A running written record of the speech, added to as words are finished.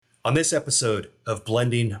On this episode of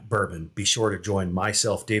Blending Bourbon, be sure to join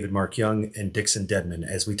myself, David Mark Young, and Dixon Dedman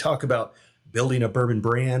as we talk about building a bourbon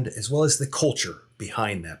brand as well as the culture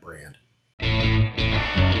behind that brand.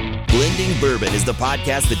 Blending Bourbon is the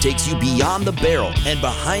podcast that takes you beyond the barrel and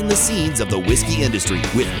behind the scenes of the whiskey industry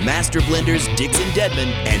with master blenders Dixon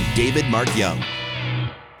Dedman and David Mark Young.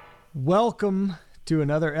 Welcome to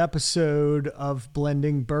another episode of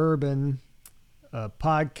Blending Bourbon, a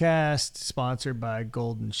podcast sponsored by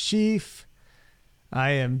Golden Sheaf.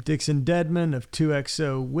 I am Dixon Dedman of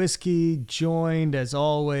 2XO Whiskey, joined as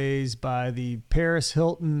always by the Paris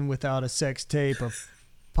Hilton without a sex tape of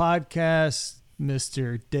podcasts,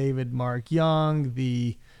 Mr. David Mark Young,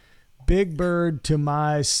 the big bird to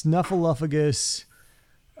my snuffleupagus.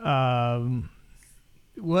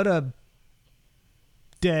 What a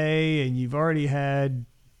day, and you've already had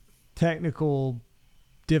technical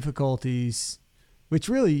difficulties, which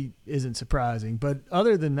really isn't surprising. But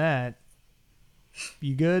other than that,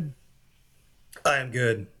 you good? I am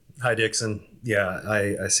good. Hi, Dixon. Yeah,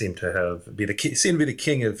 I seem to be the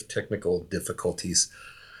king of technical difficulties,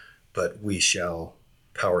 but we shall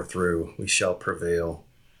power through. We shall prevail.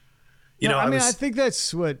 I think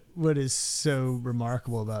that's what is so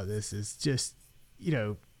remarkable about this is just,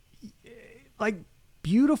 like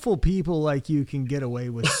beautiful people like you can get away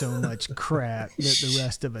with so much crap that the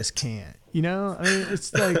rest of us can't.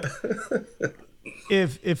 It's like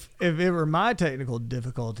if it were my technical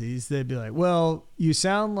difficulties, they'd be like, well, you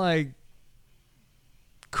sound like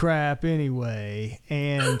crap anyway,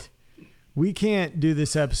 and we can't do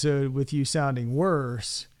this episode with you sounding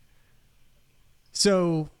worse,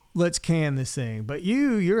 so let's can this thing. But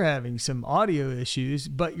you're having some audio issues,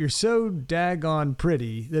 but you're so daggone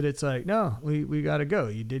pretty that it's like, no, we got to go.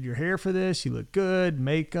 You did your hair for this. You look good,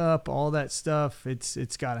 makeup, all that stuff.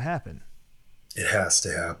 It's got to happen. It has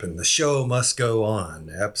to happen. The show must go on.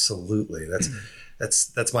 Absolutely.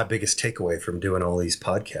 That's my biggest takeaway from doing all these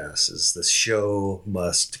podcasts is the show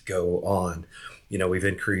must go on. We've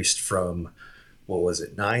increased from, what was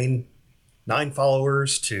it, nine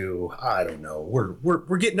followers to, I don't know,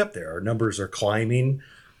 we're getting up there. Our numbers are climbing.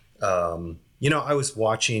 I was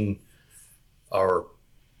watching our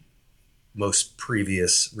most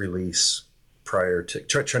previous release prior to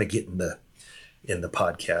trying to get in the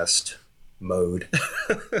podcast mode.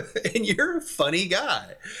 And you're a funny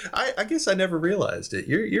guy. I guess I never realized it.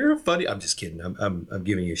 You're a funny, I'm just kidding. I'm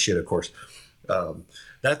giving you shit, of course.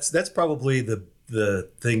 That's probably the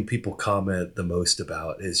thing people comment the most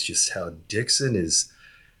about is just how Dixon is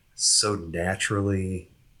so naturally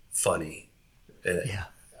funny. Yeah.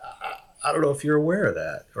 I don't know if you're aware of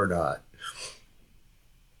that or not.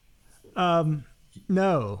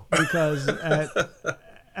 No, because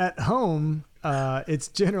at home, it's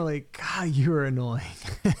generally, God, you're annoying.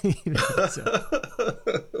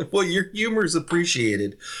 Well, your humor is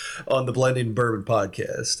appreciated on the Blending Bourbon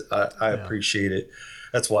podcast. I appreciate it.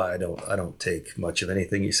 That's why I don't take much of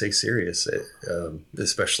anything you say serious,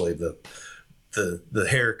 especially the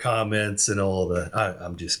hair comments and all the.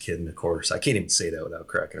 I'm just kidding, of course. I can't even say that without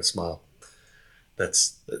cracking a smile.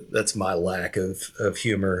 That's my lack of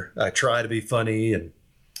humor. I try to be funny and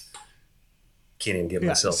can't even get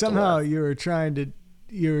myself. Somehow to laugh. you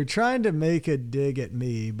were trying to make a dig at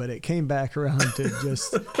me, but it came back around to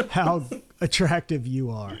just how attractive you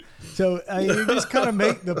are. So you just kind of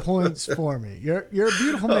make the points for me. You're a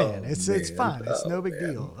beautiful man. It's fine. It's no big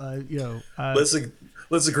deal.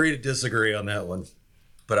 Let's agree to disagree on that one,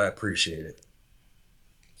 but I appreciate it.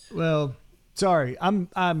 Well, sorry. I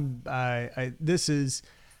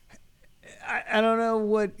don't know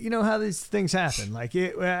what, how these things happen. Like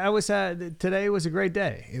today was a great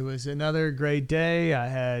day. It was another great day. I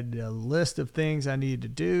had a list of things I needed to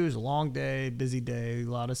do. It was a long day, busy day, a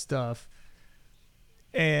lot of stuff.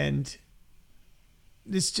 And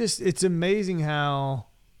it's amazing how,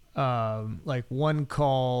 like one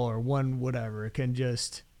call or one whatever can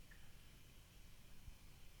just,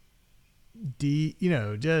 I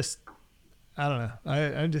don't know.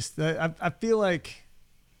 I feel like,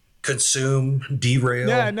 consume, derail.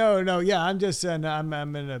 Yeah, no. Yeah, I'm just saying I'm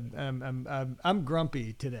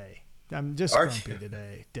grumpy today. I'm just grumpy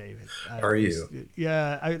today, David. Are you?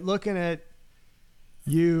 Yeah, looking at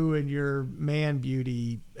you and your man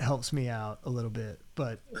beauty helps me out a little bit,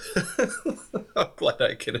 but I'm glad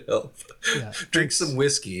I can help. Yeah, drink some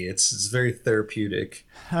whiskey. It's very therapeutic.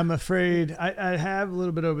 I'm afraid I have a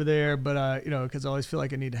little bit over there, but because I always feel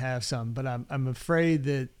like I need to have some. But I'm afraid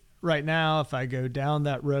that right now, if I go down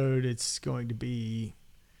that road, it's going to be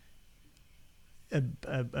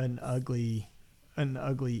an ugly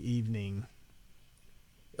evening.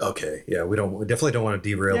 Okay, yeah, we definitely don't want to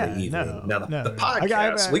derail the evening. Now the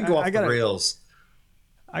podcast, we can go off the rails.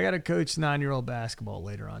 I got to coach 9-year-old basketball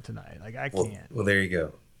later on tonight. Like I can't. Well, there you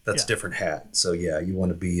go. That's a different hat. So yeah, you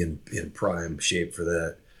want to be in prime shape for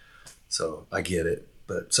that. So I get it.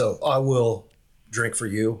 But so I will drink for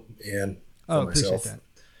you and for myself. Appreciate that.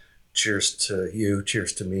 Cheers to you.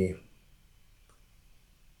 Cheers to me.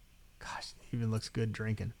 Gosh, it even looks good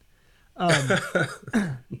drinking.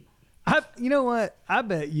 You know what? I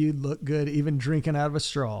bet you'd look good even drinking out of a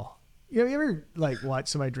straw. You ever like watch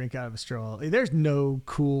somebody drink out of a straw? There's no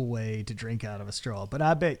cool way to drink out of a straw, but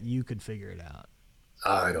I bet you could figure it out.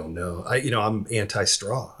 I don't know. I'm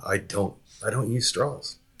anti-straw. I don't use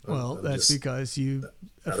straws. Well, that's because you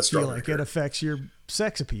feel like it affects your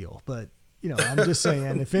sex appeal. But I'm just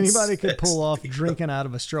saying, if anybody could pull off drinking out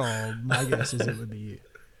of a straw, my guess is it would be you.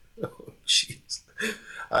 Oh, jeez.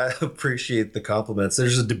 I appreciate the compliments.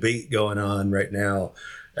 There's a debate going on right now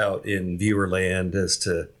out in viewer land as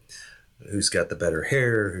to who's got the better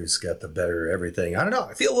hair, who's got the better everything. I don't know.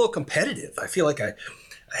 I feel a little competitive. I feel like I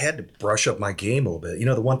had to brush up my game a little bit.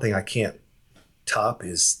 The one thing I can't top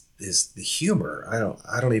is the humor.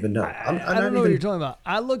 I don't even know. I don't know what you're talking about.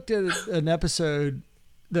 I looked at an episode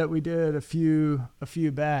that we did a few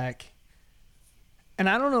back, and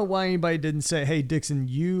I don't know why anybody didn't say, "Hey, Dixon,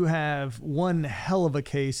 you have one hell of a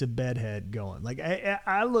case of bedhead going." Like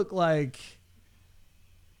I look like,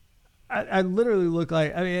 I literally look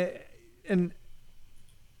like. I mean, and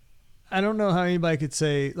I don't know how anybody could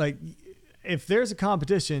say like, if there's a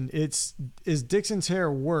competition, is Dixon's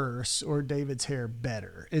hair worse or David's hair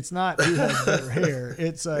better? It's not who has better hair.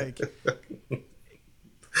 It's like,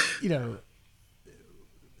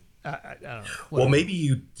 I don't know. Well,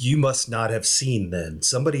 maybe you must not have seen then.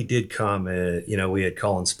 Somebody did comment, we had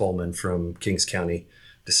Colin Spolman from Kings County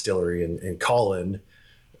Distillery, and Colin,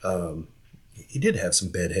 he did have some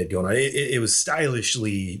bedhead going on. It was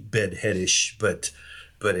stylishly bedheadish, but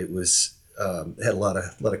it was had a lot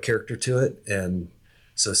of character to it. And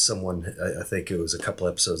so someone, I think it was a couple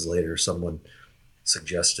episodes later, someone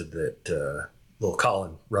suggested that little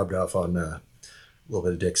Colin rubbed off on a little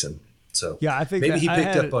bit of Dixon. So yeah, I think maybe he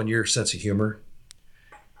picked up on your sense of humor,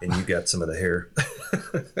 and you got some of the hair.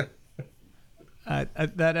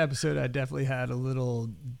 That episode, I definitely had a little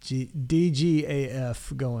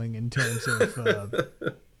DGAF going in terms of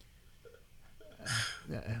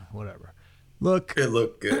whatever. Look, it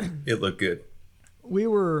looked good. We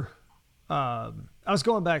were. I was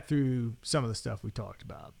going back through some of the stuff we talked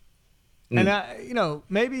about, and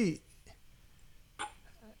maybe.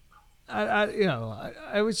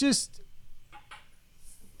 I was just,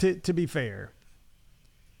 to be fair,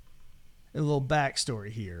 a little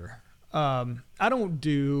backstory here. I don't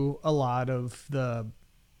do a lot of the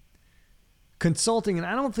consulting, and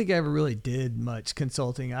I don't think I ever really did much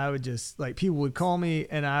consulting. I would just, like, people would call me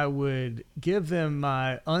and I would give them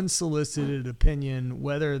my unsolicited opinion,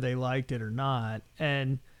 whether they liked it or not.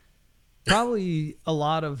 And probably a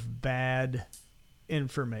lot of bad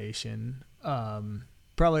information.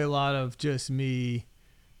 Probably a lot of just me,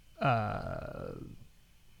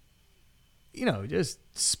 just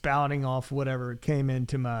spouting off whatever came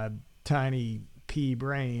into my tiny pea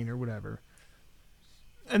brain or whatever.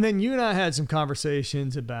 And then you and I had some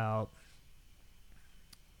conversations about,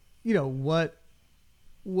 what's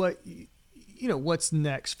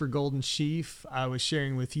next for Golden Sheaf. I was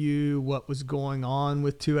sharing with you what was going on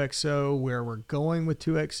with 2XO, where we're going with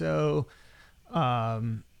 2XO,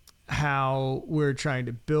 how we're trying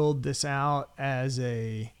to build this out as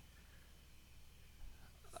a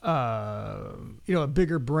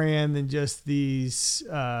bigger brand than just these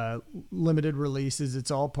limited releases. It's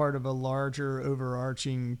all part of a larger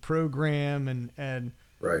overarching program, and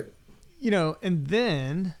right. And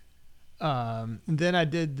then I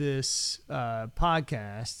did this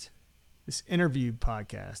podcast, this interview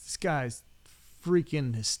podcast. This guy's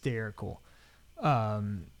freaking hysterical.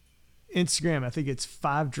 Instagram, I think it's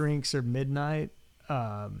 5 Drinks or Midnight.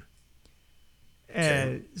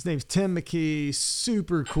 And his name's Tim McKee,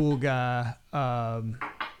 super cool guy.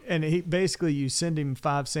 And he basically, you send him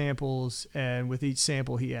 5 samples, and with each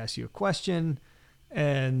sample, he asks you a question.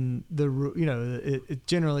 And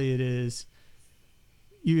generally it is,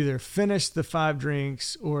 you either finish the 5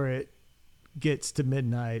 drinks or it gets to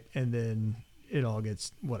midnight, and then it all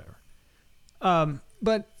gets whatever.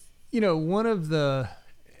 But one of the,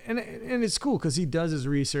 and it's cool because he does his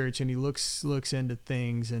research and he looks into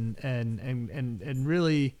things and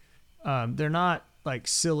really, they're not like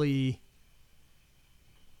silly.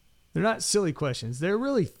 They're not silly questions. They're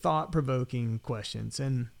really thought-provoking questions.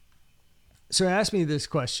 And so he asked me this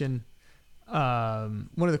question, one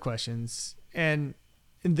of the questions, and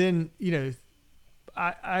then,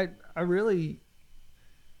 I really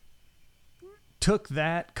took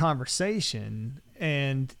that conversation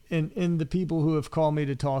and the people who have called me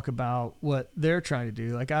to talk about what they're trying to do.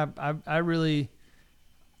 Like I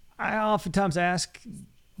oftentimes ask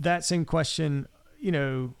that same question,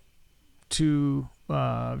 to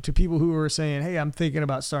people who are saying, hey, I'm thinking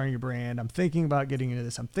about starting a brand. I'm thinking about getting into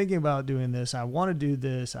this. I'm thinking about doing this. I want to do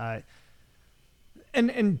this.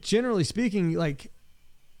 And generally speaking, like,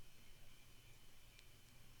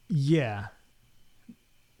 yeah,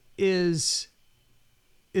 is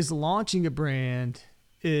launching a brand,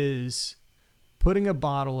 is putting a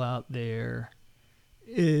bottle out there,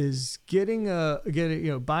 is getting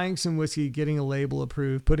buying some whiskey, getting a label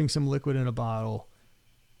approved, putting some liquid in a bottle.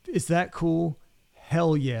 Is that cool?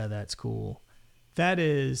 Hell yeah, that's cool. That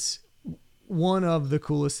is one of the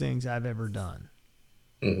coolest things I've ever done.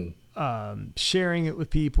 Mm-hmm. Sharing it with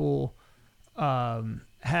people,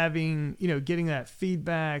 having, getting that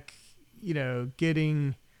feedback,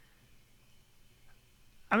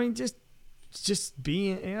 just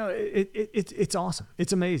being, it's awesome.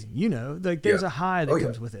 It's amazing. Like there's a high that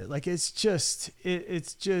comes with it. Like it's just,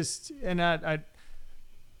 and I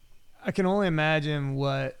can only imagine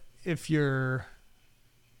what, if you're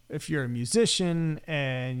a musician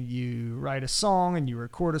and you write a song and you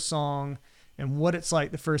record a song, and what it's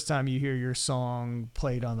like the first time you hear your song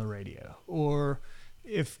played on the radio, or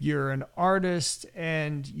if you're an artist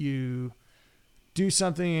and you do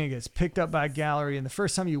something and it gets picked up by a gallery, and the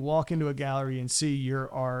first time you walk into a gallery and see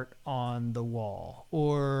your art on the wall,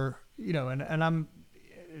 or, and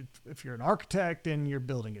if you're an architect and your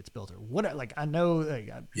building gets built, or what, like, I know,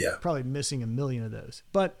 like, I'm probably missing a million of those,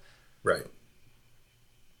 but right.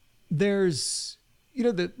 There's,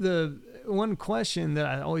 the one question that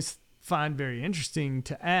I always find very interesting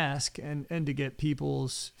to ask and to get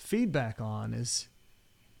people's feedback on is,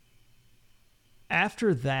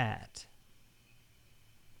 after that,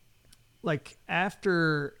 like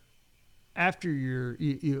after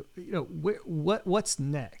what's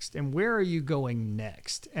next, and where are you going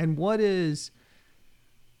next, and what is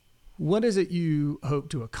it you hope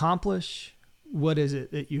to accomplish? What is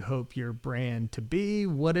it that you hope your brand to be?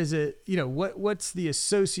 What is it, what's the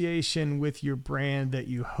association with your brand that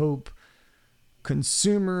you hope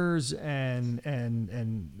consumers and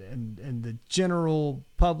the general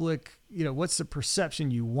public, what's the perception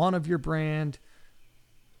you want of your brand?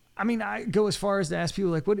 I mean, I go as far as to ask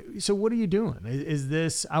people, like, what are you doing? Is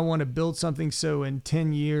this, I want to build something so in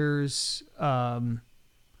 10 years,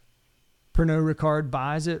 Pernod Ricard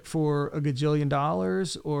buys it for $1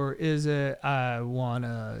 gajillion, or is it, I want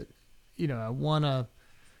to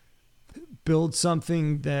build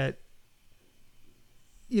something that,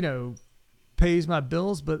 pays my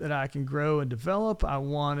bills, but that I can grow and develop. I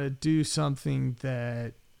want to do something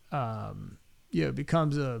that,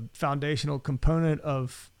 becomes a foundational component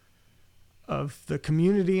of the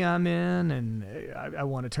community I'm in. And I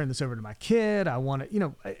want to turn this over to my kid. I want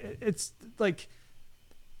to, it's like,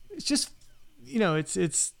 it's just,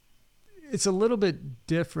 it's a little bit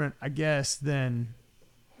different, I guess, than,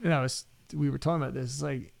 we were talking about this. It's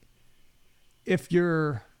like, if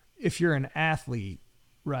you're an athlete,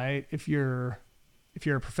 right? If you're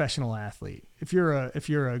a professional athlete, if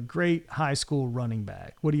you're a great high school running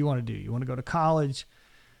back, what do you want to do? You want to go to college?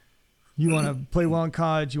 You want to play well in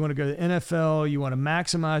college? You want to go to the NFL? You want to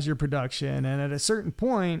maximize your production? And at a certain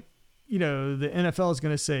point, the NFL is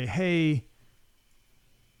going to say, hey,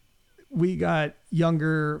 we got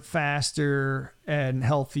younger, faster, and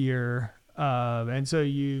healthier. And so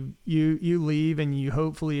you leave, and you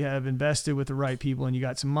hopefully have invested with the right people, and you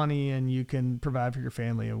got some money, and you can provide for your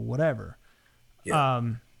family or whatever. Yeah.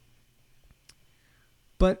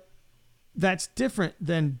 But that's different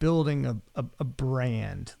than building a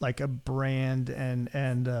brand, like a brand and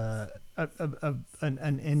an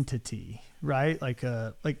entity, right? Like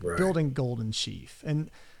right. Building Golden Sheaf. And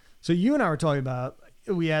so you and I were talking about,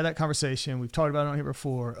 we had that conversation. We've talked about it on here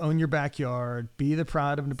before. Own your backyard, be the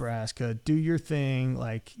pride of Nebraska, do your thing.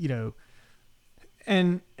 Like,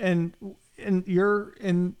 and you're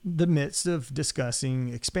in the midst of discussing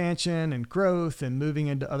expansion and growth and moving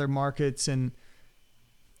into other markets. And,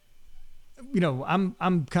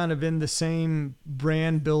 I'm kind of in the same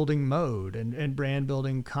brand building mode and brand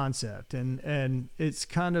building concept. And it's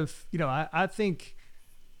kind of, I think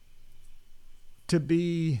to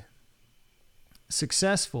be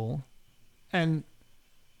successful, and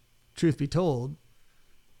truth be told,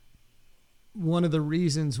 one of the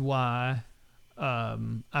reasons why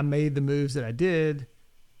I made the moves that I did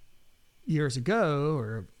years ago,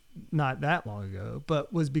 or not that long ago,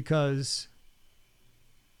 but was because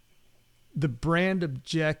the brand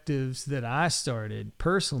objectives that I started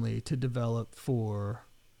personally to develop for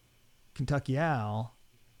Kentucky Owl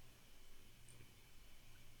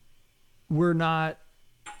were not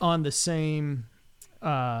on the same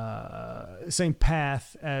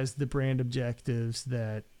path as the brand objectives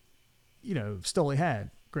that, Stoli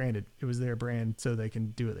had. Granted, it was their brand, so they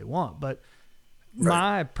can do what they want. But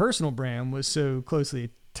my personal brand was so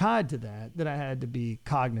closely tied to that I had to be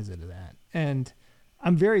cognizant of that. And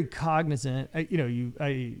I'm very cognizant.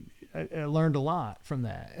 I learned a lot from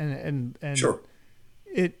that, and sure.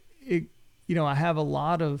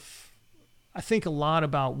 I think a lot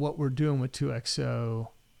about what we're doing with 2XO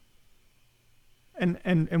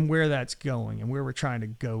and where that's going and where we're trying to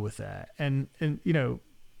go with that. And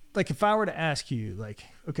like if I were to ask you, like,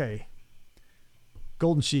 okay,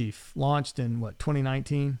 Golden Sheaf launched in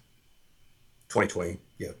 2019? 2020.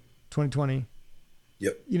 Yeah. 2020.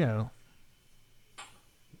 Yep.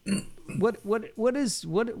 What's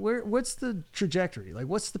the trajectory? Like,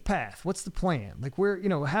 what's the path? What's the plan? Like,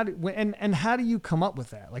 how do you come up with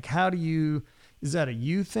that? Like, is that a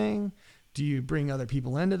you thing? Do you bring other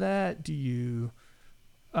people into that? Do you,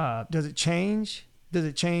 does it change? Does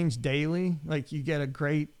it change daily? Like you get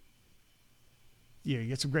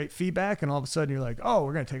some great feedback and all of a sudden you're like, oh,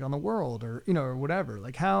 we're going to take on the world or whatever.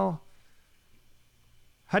 Like how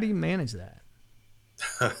do you manage that?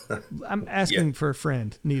 I'm asking for a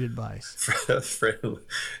friend, need advice. Friend,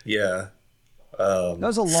 yeah. That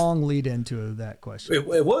was a long lead into that question. It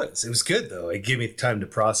was good though. It gave me time to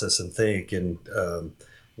process and think and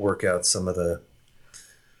work out some of the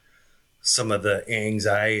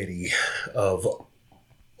anxiety of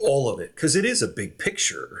all of it, because it is a big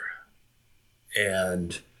picture.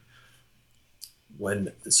 And going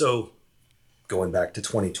back to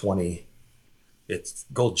 2020, it's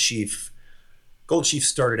Golden Sheaf. Golden Sheaf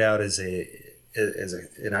started out as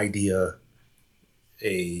an idea,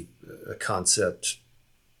 a concept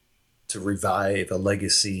to revive a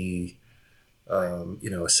legacy, a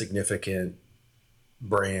significant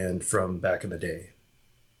brand from back in the day,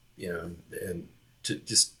 and to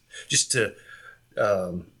just to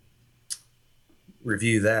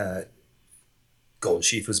review that. Golden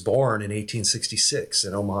Sheaf was born in 1866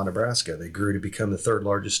 in Omaha, Nebraska. They grew to become the third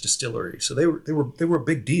largest distillery, so they were a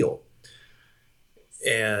big deal.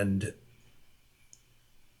 And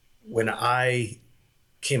when I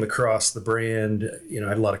came across the brand, I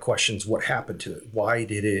had a lot of questions. What happened to it? Why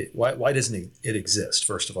doesn't it exist,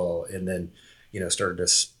 first of all? And then, started to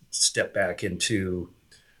step back into,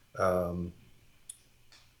 the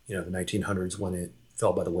 1900s when it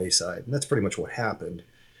fell by the wayside. And that's pretty much what happened.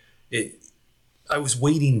 I was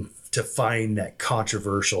waiting to find that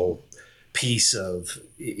controversial piece of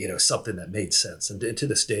something that made sense, and to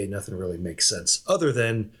this day nothing really makes sense other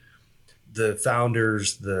than the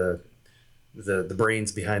founders, the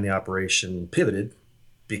brains behind the operation pivoted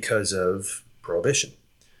because of prohibition,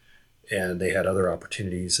 and they had other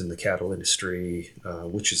opportunities in the cattle industry,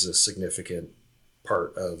 which is a significant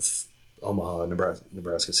part of Omaha,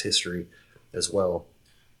 Nebraska's history as well,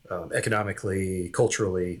 economically,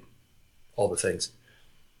 culturally, all the things.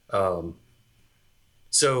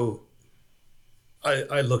 So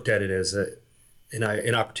I looked at it as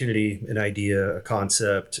an opportunity, an idea, a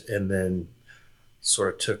concept, and then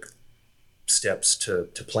sort of took steps to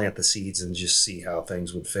plant the seeds and just see how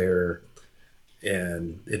things would fare.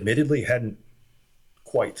 And admittedly, hadn't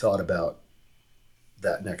quite thought about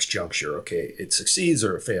that next juncture. Okay, it succeeds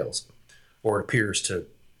or it fails, or it appears to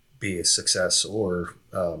be a success, or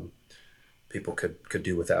people could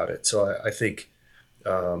do without it. So I think,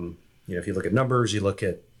 if you look at numbers, you look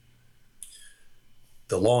at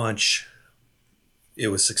the launch, it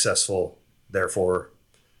was successful. Therefore,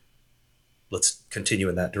 let's continue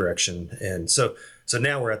in that direction. And so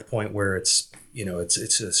now we're at the point where it's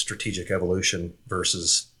a strategic evolution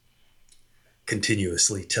versus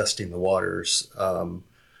continuously testing the waters.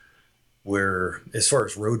 Where as far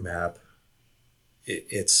as roadmap,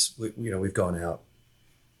 we've gone out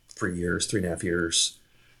 3.5 years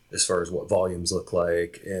as far as what volumes look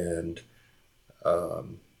like, and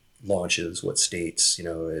launches, what states,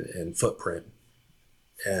 and footprint.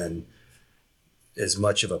 And as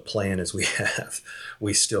much of a plan as we have,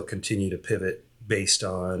 we still continue to pivot based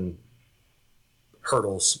on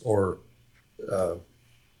hurdles or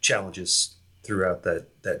challenges throughout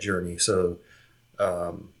that journey. So,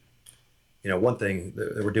 one thing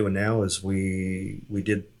that we're doing now is we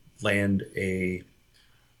did land a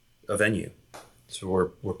venue. So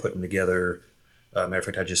we're putting together. Matter of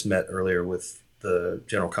fact, I just met earlier with the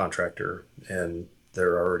general contractor, and they've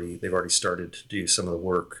already started to do some of the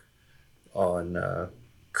work on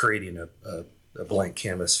creating a blank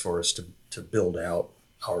canvas for us to build out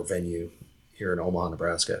our venue here in Omaha,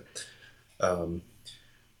 Nebraska.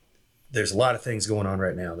 There's a lot of things going on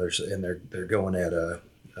right now. They're going at a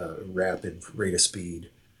rapid rate of speed.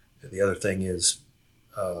 The other thing is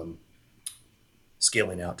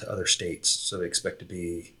scaling out to other states. So they expect to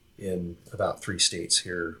be in about 3 states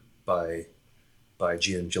here by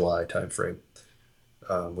June, July timeframe,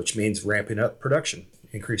 which means ramping up production,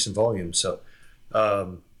 increasing volume. So,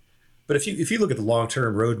 but if you look at the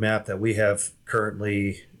long-term roadmap that we have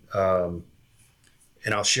currently, and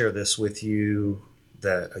I'll share this with you,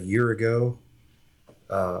 that a year ago,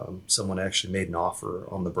 someone actually made an offer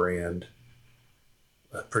on the brand,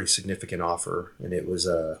 a pretty significant offer, and it was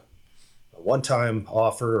a one-time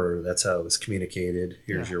offer, or that's how it was communicated.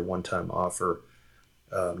 Here's your one-time offer.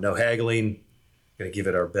 No haggling. Going to give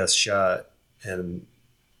it our best shot, and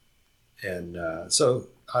so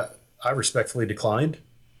I respectfully declined.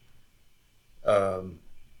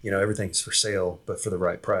 Everything's for sale, but for the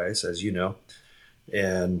right price, as you know.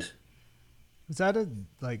 And is that a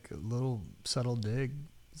little subtle dig?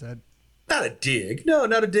 Is that not a dig? No,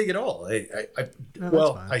 not a dig at all.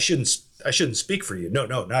 I shouldn't speak for you. No,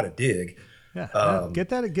 not a dig. Yeah, get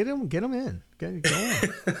them in. Go on.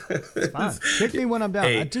 It's fine. Kick me when I'm down.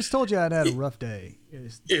 Hey, I just told you I'd had a rough day.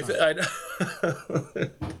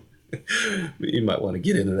 You might want to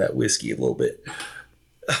get into that whiskey a little bit.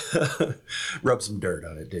 Rub some dirt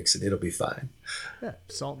on it, Dixon. It'll be fine. Yeah,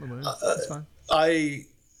 salt in the wound. That's fine.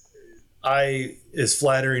 I, as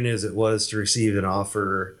flattering as it was to receive an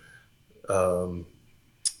offer, and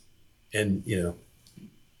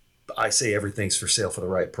I say everything's for sale for the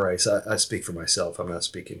right price. I speak for myself. I'm not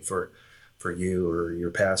speaking for you or your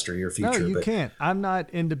past or your future. No, you can't. I'm not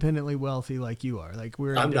independently wealthy like you are.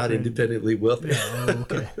 I'm not independently wealthy. Yeah,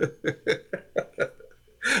 okay.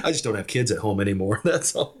 I just don't have kids at home anymore.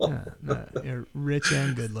 That's all. No, you're rich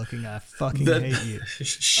and good looking. I fucking hate you.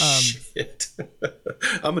 Shit.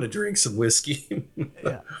 I'm gonna drink some whiskey.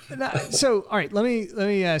 Yeah. So, all right. Let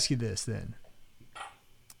me ask you this then.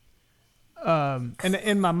 And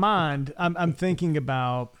in my mind, I'm thinking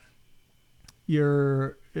about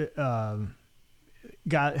your guy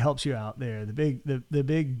that helps you out there, the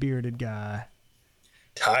big bearded guy,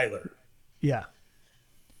 Tyler. Yeah.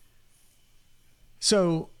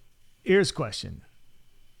 So, here's a question.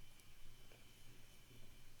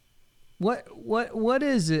 What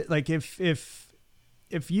is it like if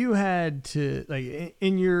you had to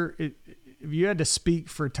if you had to speak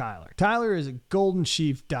for Tyler? Tyler is a Golden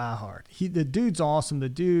Sheaf diehard. The dude's awesome. The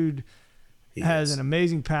dude has an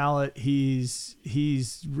amazing palate. He's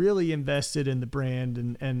really invested in the brand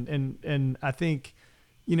and I think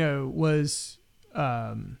was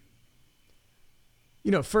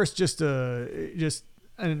first just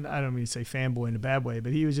and I don't mean to say fanboy in a bad way,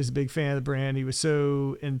 but he was just a big fan of the brand. He was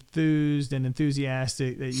so enthused and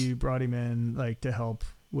enthusiastic that you brought him in to help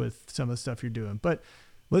with some of the stuff you're doing. But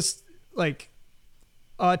let's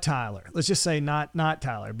Tyler. Let's just say not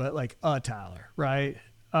Tyler, but a Tyler, right?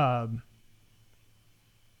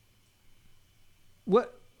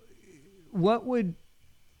 What would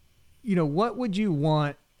you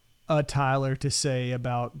want a Tyler to say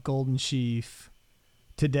about Golden Sheaf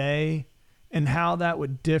today, and how that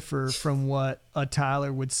would differ from what a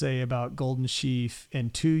Tyler would say about Golden Sheaf in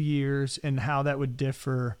 2 years, and how that would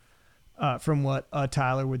differ from what a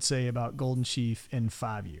Tyler would say about Golden Sheaf in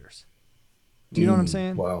 5 years? Do you know what I'm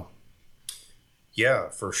saying? Wow. Yeah,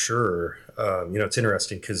 for sure. It's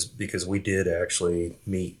interesting because we did actually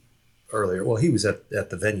meet earlier. Well, he was at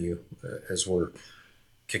the venue as we're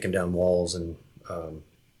kicking down walls and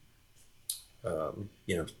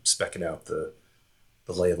specking out the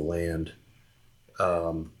lay of the land.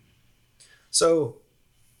 So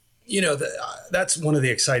that's one of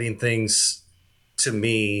the exciting things to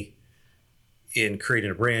me in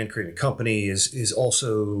creating a brand, creating a company is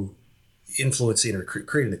also influencing or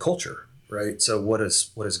creating the culture, right? So what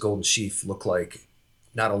does Golden Sheaf look like,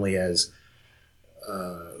 not only as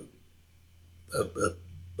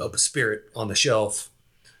a spirit on the shelf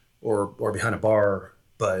or behind a bar,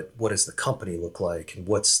 but what does the company look like, and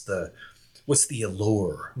what's the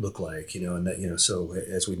allure look like, and that, so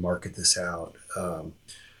as we market this out,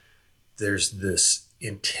 there's this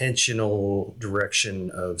intentional direction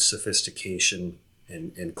of sophistication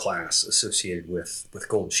and class associated with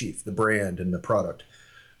Golden Sheaf, the brand and the product.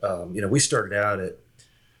 We started out at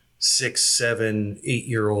 6, 7,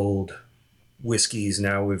 8-year-old whiskeys.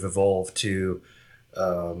 Now we've evolved to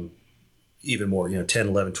even more, 10,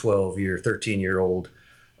 11, 12-year, 13-year-old.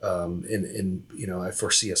 And I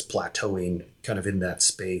foresee us plateauing kind of in that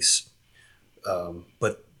space.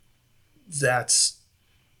 But that's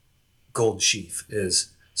Golden Sheaf,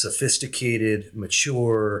 is sophisticated,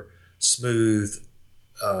 mature, smooth,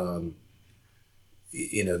 the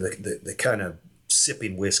kind of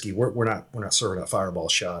sipping whiskey. We're not serving up fireball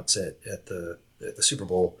shots at the Super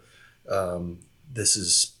Bowl. This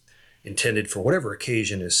is intended for whatever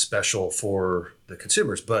occasion is special for the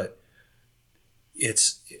consumers, but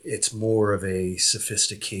it's more of a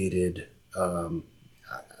sophisticated,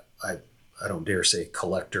 I don't dare say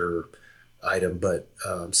collector item, but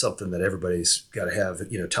something that everybody's got to have,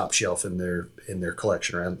 top shelf in their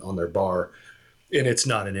collection or on their bar. And it's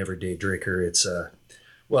not an everyday drinker. It's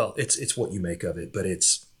it's what you make of it, but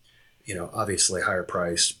it's, obviously higher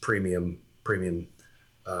priced, premium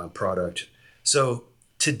product. So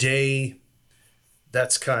today,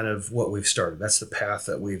 that's kind of what we've started. That's the path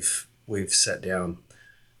that we've set down.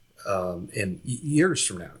 And years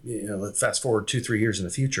from now, fast forward 2-3 years in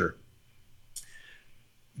the future,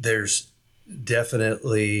 there's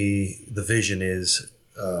definitely, the vision is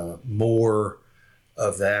more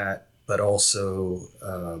of that, but also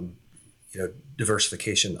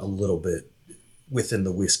diversification a little bit within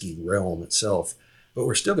the whiskey realm itself. But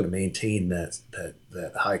we're still going to maintain that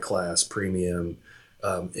high class premium,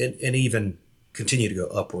 and even continue to go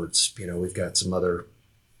upwards. We've got some other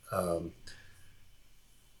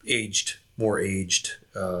more aged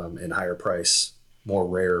and higher price, more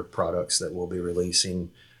rare products that we'll be releasing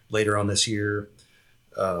later on this year.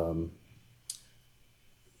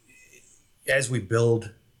 As we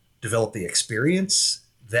develop the experience,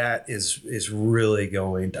 that is really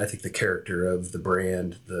going, I think the character of the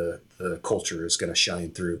brand, the culture is going to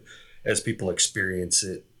shine through as people experience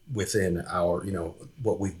it within our,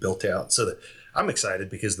 what we've built out. So I'm excited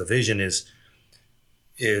because the vision is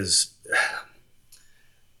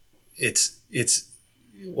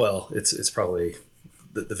probably,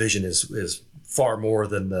 the vision is far more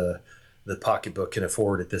than the pocketbook can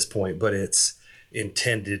afford at this point, but it's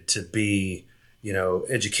intended to be,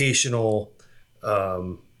 educational,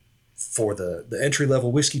 for the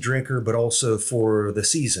entry-level whiskey drinker, but also for the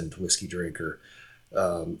seasoned whiskey drinker,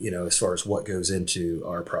 as far as what goes into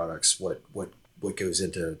our products, what goes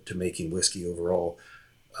into making whiskey overall,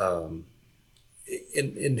 and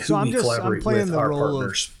who so we collaborate with, our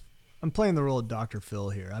partners. I'm playing the role of Dr. Phil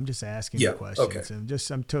here. I'm just asking you questions, okay. and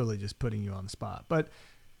I'm totally just putting you on the spot. But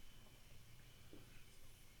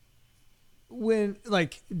when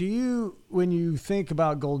you think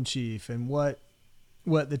about Golden Chief and what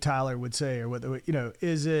the Tyler would say, or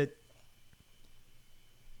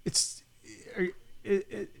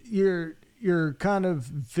you're kind of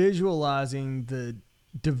visualizing the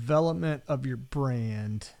development of your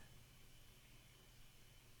brand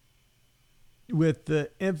with the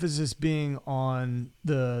emphasis being on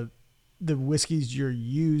the whiskeys you're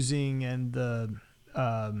using and the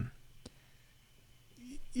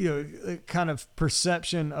kind of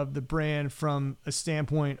perception of the brand from a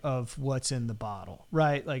standpoint of what's in the bottle,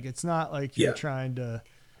 right? Like, it's not like you're trying to,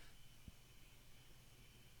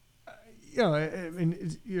 I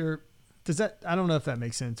mean, I don't know if that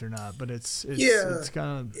makes sense or not, but it's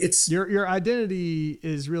kind of, your identity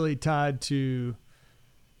is really tied to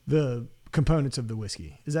the components of the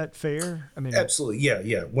whiskey. Is that fair? I mean, absolutely.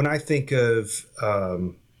 Yeah. When I think of,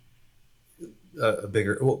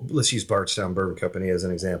 let's use Bardstown Bourbon Company as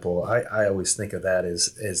an example. I always think of that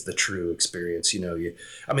as the true experience.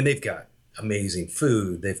 They've got amazing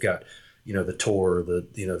food. They've got, the tour,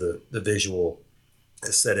 the visual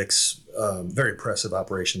aesthetics, very impressive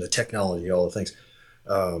operation, the technology, all the things.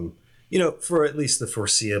 For at least the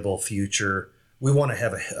foreseeable future, we want to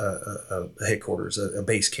have a headquarters, a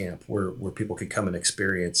base camp where people can come and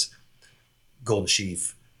experience Golden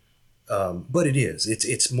Chief. But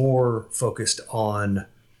it's more focused on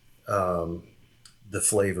the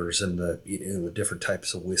flavors and the different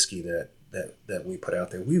types of whiskey that we put out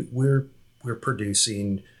there. We're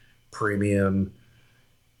producing premium,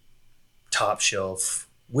 top shelf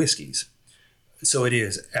whiskeys. So it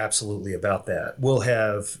is absolutely about that. We'll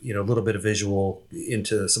have, a little bit of visual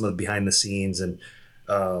into some of the behind the scenes, and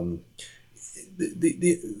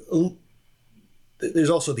there's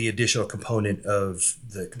also the additional component of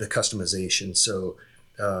the customization. So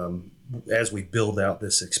as we build out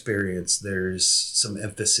this experience, there's some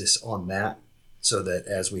emphasis on that, so that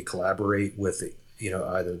as we collaborate with,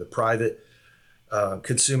 either the private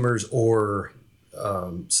consumers or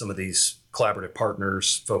some of these collaborative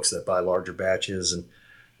partners, folks that buy larger batches, and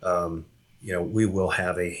we will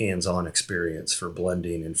have a hands-on experience for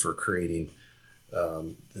blending and for creating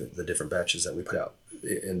the different batches that we put out,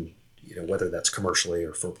 and whether that's commercially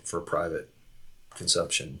or for private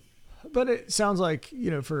consumption. But it sounds like,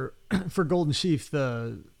 for Golden Chief,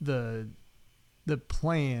 the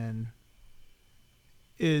plan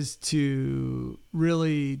is to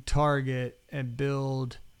really target and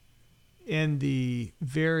build in the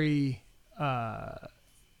very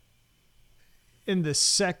in the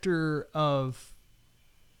sector of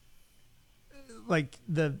like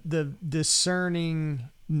the discerning,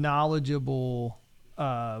 knowledgeable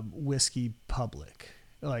whiskey public.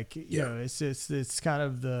 Like, you know, it's kind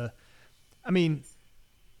of the, I mean,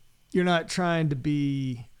 you're not trying to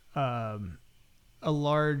be a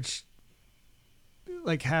large,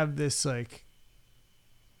 like have this like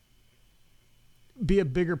be a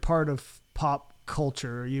bigger part of pop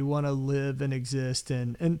culture. You want to live and exist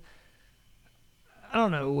and I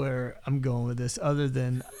don't know where I'm going with this other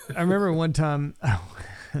than I remember one time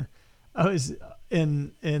I was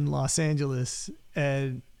in Los Angeles,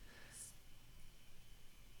 and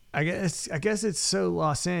I guess it's so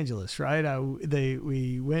Los Angeles, right?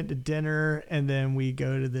 We went to dinner and then we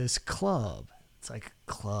go to this club. It's like a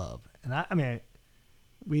club. And I mean,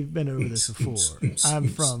 we've been over this before. I'm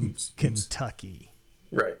from Kentucky.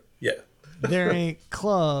 Right. Yeah. There ain't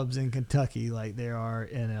clubs in Kentucky like there are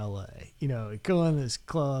in LA. You know, we go in this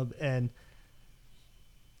club and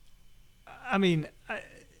I mean,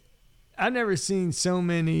 I've never seen so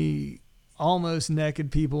many almost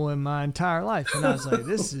naked people in my entire life. And I was like,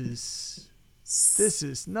 this is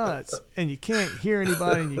nuts. And you can't hear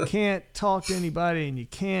anybody and you can't talk to anybody and you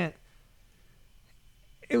can't.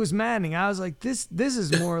 It was maddening. I was like, this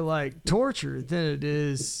is more like torture than it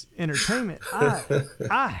is entertainment.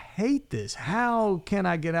 I hate this. How can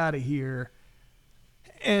I get out of here?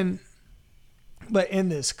 But in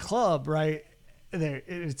this club, right,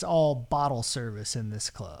 it's all bottle service in this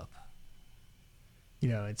club. You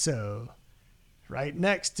know, and so right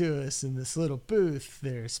next to us in this little booth,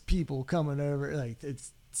 there's people coming over, like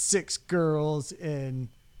it's 6 girls, and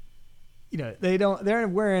you know, they're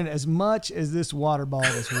wearing as much as this water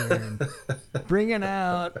bottle is wearing, bringing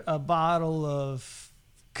out a bottle of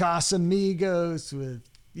Casamigos with,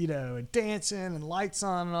 you know, dancing and lights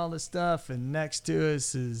on and all this stuff. And next to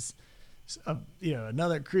us is,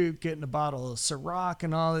 another group getting a bottle of Ciroc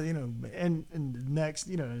and all that, you know, and next,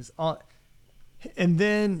 you know, is all. And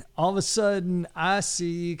then all of a sudden I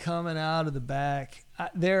see coming out of the back,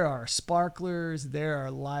 there are sparklers, there are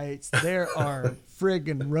lights, there are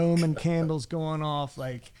friggin' Roman candles going off.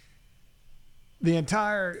 Like the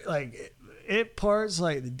entire, like it parts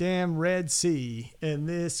like the damn Red Sea. And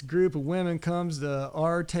this group of women comes to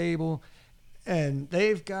our table and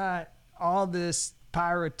they've got all this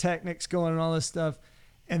pyrotechnics going and all this stuff.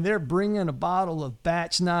 And they're bringing a bottle of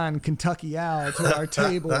Batch 9 Kentucky Owl to our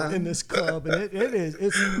table in this club. And it's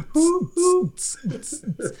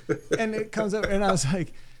and it comes up. And I was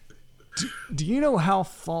like, do you know how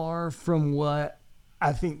far from what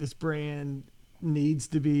I think this brand needs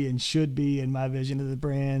to be and should be in my vision of the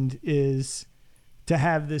brand is to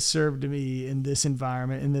have this served to me in this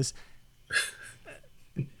environment, in this...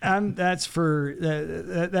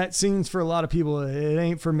 that scene's for a lot of people. It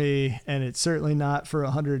ain't for me, and it's certainly not for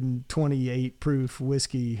 128 proof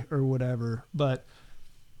whiskey or whatever. But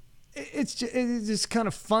it's just kind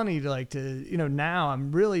of funny to you know, now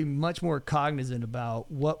I'm really much more cognizant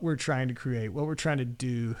about what we're trying to create, what we're trying to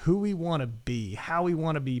do, who we want to be, how we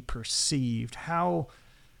want to be perceived, how,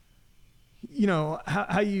 you know,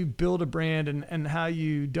 how you build a brand and how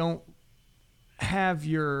you don't have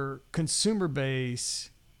your consumer base,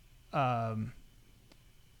 how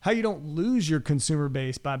you don't lose your consumer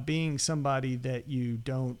base by being somebody that you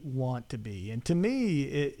don't want to be. And to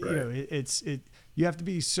me, you know, you have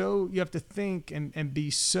to think and be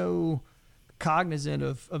so cognizant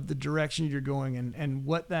of the direction you're going and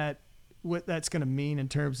what that's going to mean in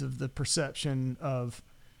terms of the perception of,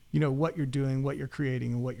 you know, what you're doing, what you're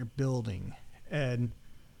creating, and what you're building. And,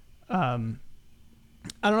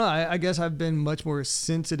 I don't know. I guess I've been much more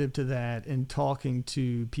sensitive to that in talking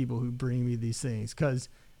to people who bring me these things, because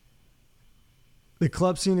the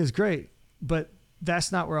club scene is great, but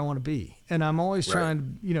that's not where I want to be. And I'm always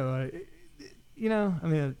trying to, I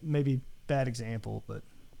mean, maybe bad example, but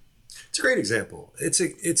it's a great example.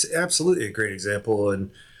 It's absolutely a great example. And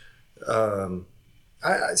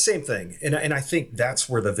same thing. And I think that's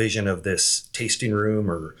where the vision of this tasting room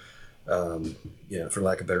or, for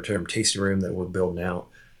lack of a better term, tasting room that we're building out,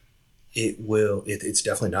 it's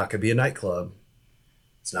definitely not going to be a nightclub.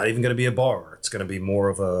 It's not even going to be a bar. It's going to be more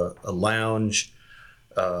of a lounge,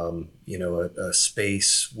 a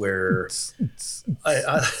space where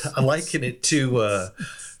I liken it to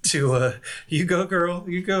you go girl,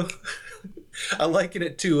 you go. I liken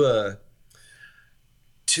it to a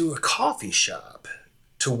coffee shop,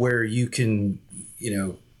 to where you can,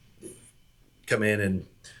 come in and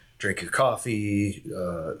drink your coffee,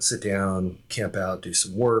 sit down, camp out, do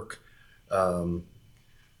some work, but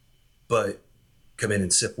come in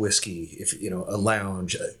and sip whiskey. If a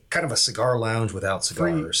lounge, kind of a cigar lounge without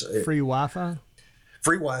cigars. Free Wi-Fi.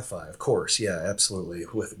 Free Wi-Fi, of course. Yeah, absolutely.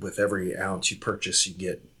 With every ounce you purchase, you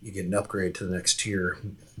get an upgrade to the next tier.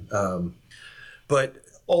 But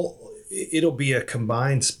it'll be a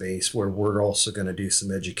combined space where we're also going to do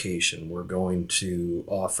some education. We're going to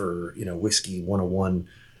offer, whiskey 101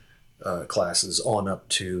 classes on up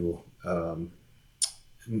to,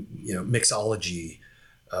 mixology.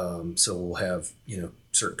 So we'll have,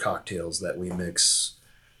 certain cocktails that we mix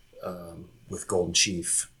with Golden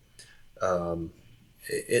Chief.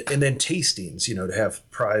 And then tastings, to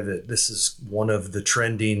have private. This is one of the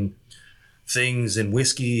trending things in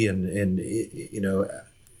whiskey, and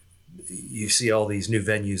you see all these new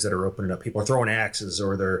venues that are opening up. People are throwing axes,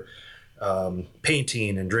 or they're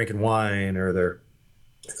painting and drinking wine, or they're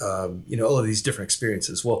all of these different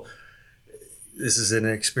experiences. Well, this is an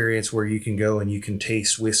experience where you can go and you can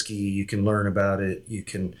taste whiskey, you can learn about it, you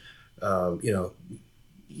can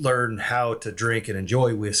learn how to drink and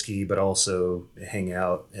enjoy whiskey, but also hang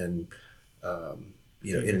out and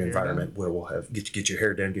in an environment where we'll have get your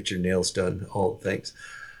hair done, get your nails done, all the things.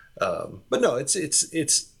 But no,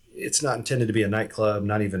 it's not intended to be a nightclub.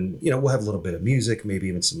 Not even, we'll have a little bit of music, maybe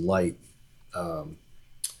even some light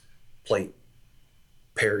plate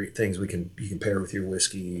pair things you can pair with your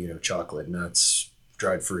whiskey. Chocolate, nuts,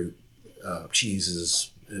 dried fruit,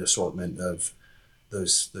 cheeses, an assortment of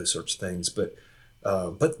those sorts of things. But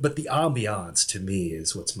the ambiance to me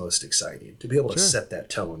is what's most exciting, to be able to set that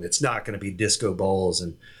tone. It's not going to be disco balls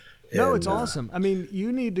and no, it's awesome. I mean,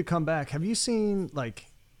 you need to come back. Have you seen like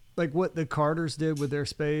what the Carters did with their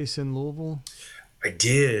space in Louisville? I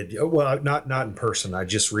did. Well, not in person. I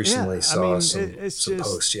just recently saw some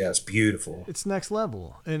posts. Yeah, it's beautiful. It's next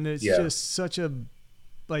level, and it's just such a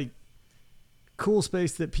cool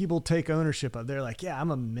space that people take ownership of. They're like, yeah,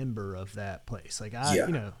 I'm a member of that place. Like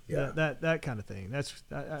that kind of thing.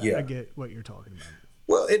 I get what you're talking about.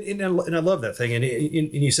 Well, and I love that thing. And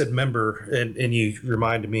you said member, and you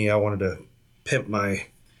reminded me. I wanted to pimp my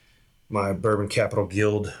Bourbon Capital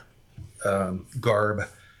Guild garb.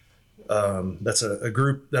 That's a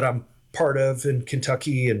group that I'm part of in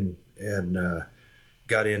Kentucky, and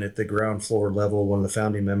got in at the ground floor level, one of the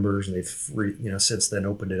founding members, and they've since then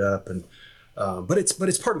opened it up. And but it's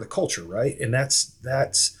part of the culture, right? And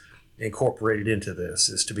that's incorporated into this,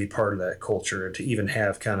 is to be part of that culture, and to even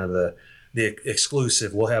have kind of the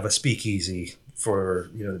exclusive. We'll have a speakeasy for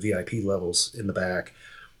the VIP levels in the back.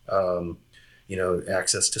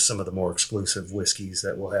 Access to some of the more exclusive whiskeys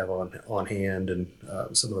that we'll have on hand, and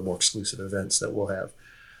some of the more exclusive events that we'll have.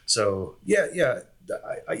 So I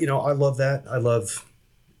love that. I love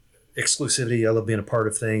exclusivity. I love being a part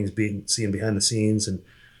of things, seeing behind the scenes, and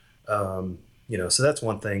so that's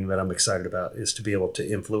one thing that I'm excited about, is to be able to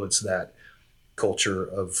influence that culture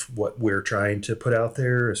of what we're trying to put out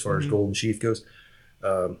there as far as Golden Chief goes.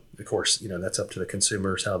 Of course, that's up to the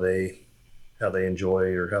consumers, how they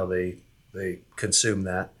enjoy or how they consume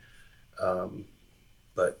that.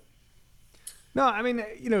 But no, I mean,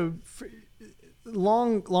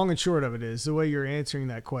 long and short of it is, the way you're answering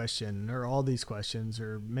that question, or all these questions,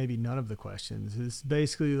 or maybe none of the questions, is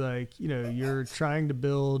basically like, you're trying to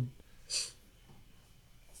build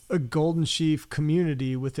a Golden Chief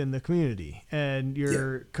community within the community, and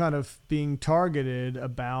you're kind of being targeted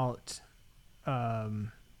about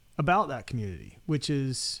that community, which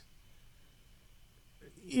is,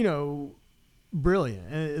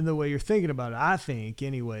 brilliant in the way you're thinking about it. I think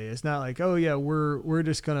anyway, it's not like, oh yeah, we're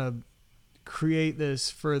just gonna create this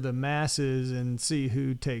for the masses and see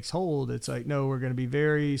who takes hold. It's like, no, we're going to be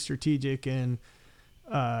very strategic in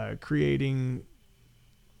creating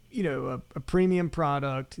a premium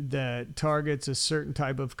product that targets a certain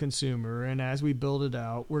type of consumer, and as we build it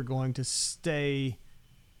out, we're going to stay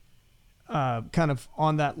kind of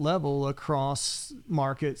on that level across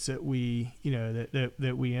markets that we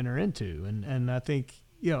that we enter into. And I think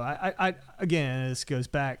I again, this goes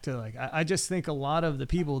back to like, I just think a lot of the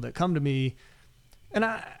people that come to me, and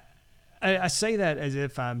I say that as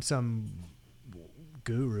if I'm some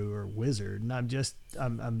guru or wizard, and I'm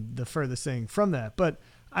the furthest thing from that, but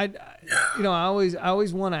I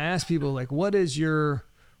always want to ask people, like, what are you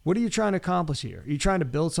trying to accomplish here? Are you trying to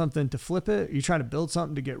build something to flip it? Are you trying to build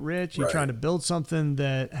something to get rich? Are you trying to build something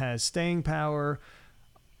that has staying power?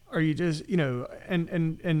 Are you just,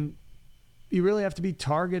 and you really have to be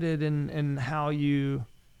targeted in how you,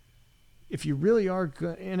 if you really are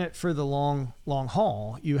in it for the long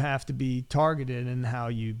haul, you have to be targeted in how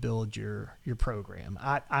you build your program.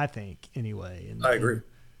 I think anyway. I agree.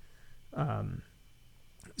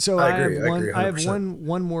 So I I agree. have I one. agree I have 100%.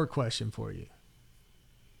 one more question for you.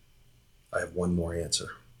 I have one more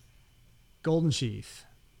answer. Golden Chief.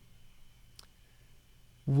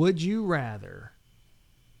 Would you rather?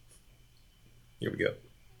 Here we go.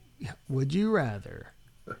 Would you rather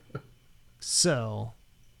sell?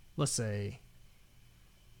 Let's say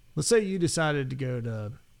you decided to go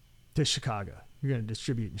to Chicago. You're going to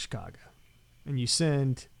distribute in Chicago, and you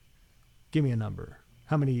send. Give me a number.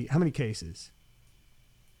 How many cases?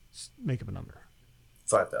 Just make up a number.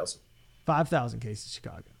 5,000. 5,000 cases,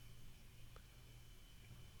 Chicago.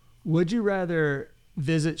 Would you rather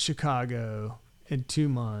visit Chicago in 2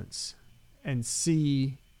 months and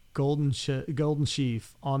see Golden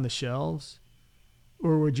Chief on the shelves,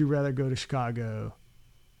 or would you rather go to Chicago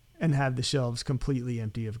and have the shelves completely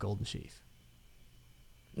empty of Golden Chief?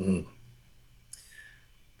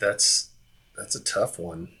 That's a tough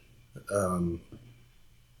one.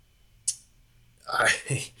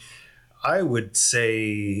 I would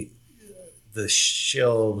say the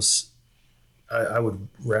shelves. I would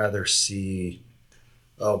rather see.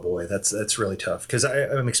 Oh boy, that's really tough because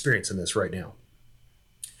I'm experiencing this right now.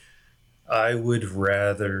 I would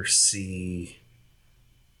rather see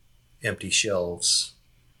empty shelves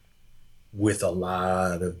with a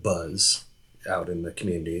lot of buzz out in the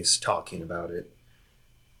communities talking about it,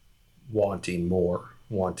 wanting more,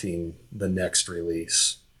 wanting the next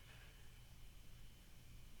release.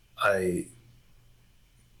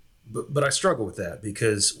 But I struggle with that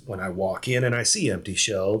because when I walk in and I see empty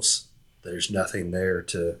shelves, there's nothing there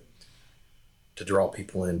to draw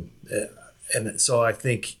people in. And so I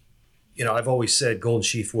think, I've always said Golden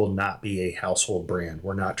Chief will not be a household brand.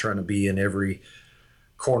 We're not trying to be in every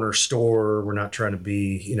corner store. We're not trying to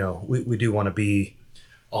be, we do want to be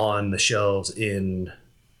on the shelves in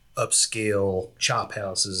upscale chop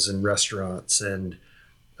houses and restaurants. And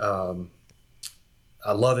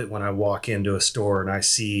I love it when I walk into a store and I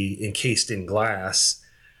see encased in glass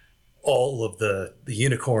all of the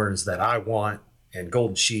unicorns that I want and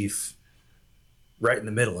Golden Chief right in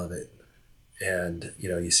the middle of it. And,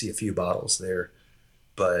 you see a few bottles there.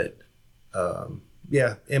 But,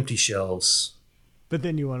 empty shelves. But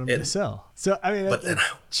then you want them to sell. So, I mean,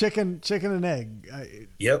 chicken and egg.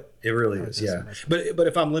 Yep, it really is, yeah. But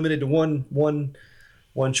if I'm limited to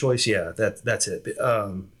one choice, yeah, that's it.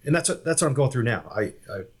 And that's what I'm going through now. I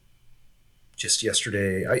just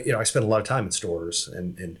yesterday, I spent a lot of time in stores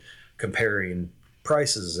and comparing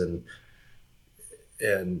prices and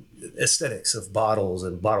aesthetics of bottles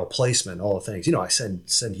and bottle placement, all the things. I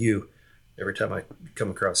send you every time I come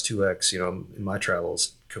across 2X. In my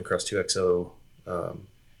travels, come across 2XO.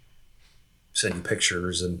 Send you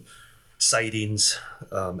pictures and sightings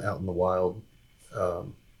out in the wild.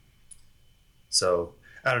 So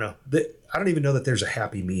I don't know. I don't even know that there's a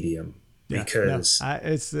happy medium because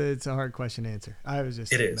it's a hard question to answer. I was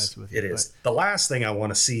just messing with it. It is. The last thing I want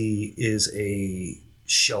to see is a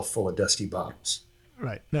shelf full of dusty bottles.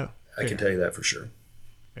 Right. No. I can tell you that for sure.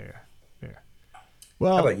 Fair.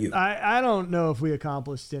 Well, how about you? I don't know if we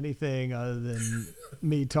accomplished anything other than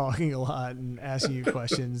me talking a lot and asking you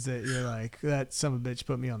questions that you're like, that son of a bitch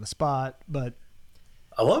put me on the spot. But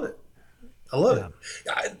I love it.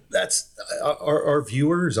 That's our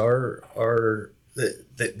viewers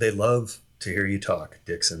they love to hear you talk,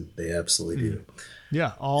 Dixon. They absolutely do.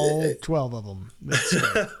 Yeah, all 12 of them.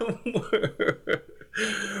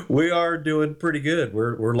 We are doing pretty good.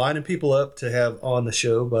 We're lining people up to have on the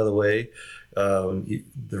show. By the way, the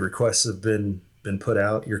requests have been put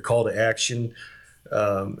out. Your call to action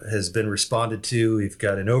has been responded to. We've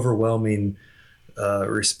got an overwhelming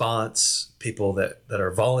response. People that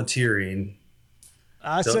are volunteering.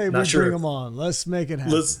 I say we bring them on. Let's make it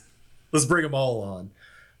happen. Let's bring them all on.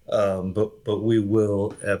 But we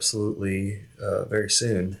will absolutely very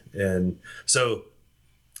soon. And so,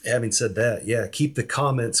 having said that, keep the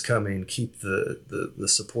comments coming. Keep the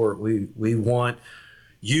support. We want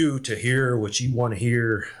you to hear what you want to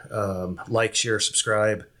hear. Like, share,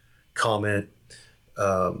 subscribe, comment.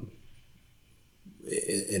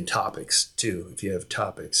 In topics too, if you have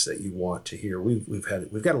topics that you want to hear. We've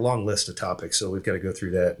got a long list of topics, so we've got to go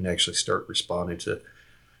through that and actually start responding to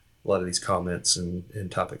a lot of these comments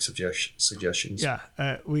and topic suggestions. Yeah,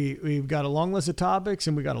 we've got a long list of topics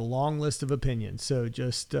and we got a long list of opinions. So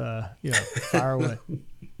just fire away.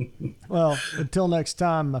 Well, until next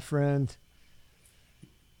time, my friend.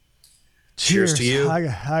 Cheers to you. I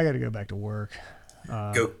got to go back to work.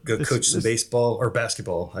 Go coach some baseball or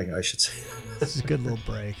basketball, I should say. This is a good little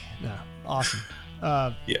break. No, awesome.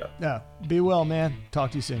 Yeah. Be well, man.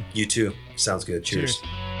 Talk to you soon. You too. Sounds good. Cheers.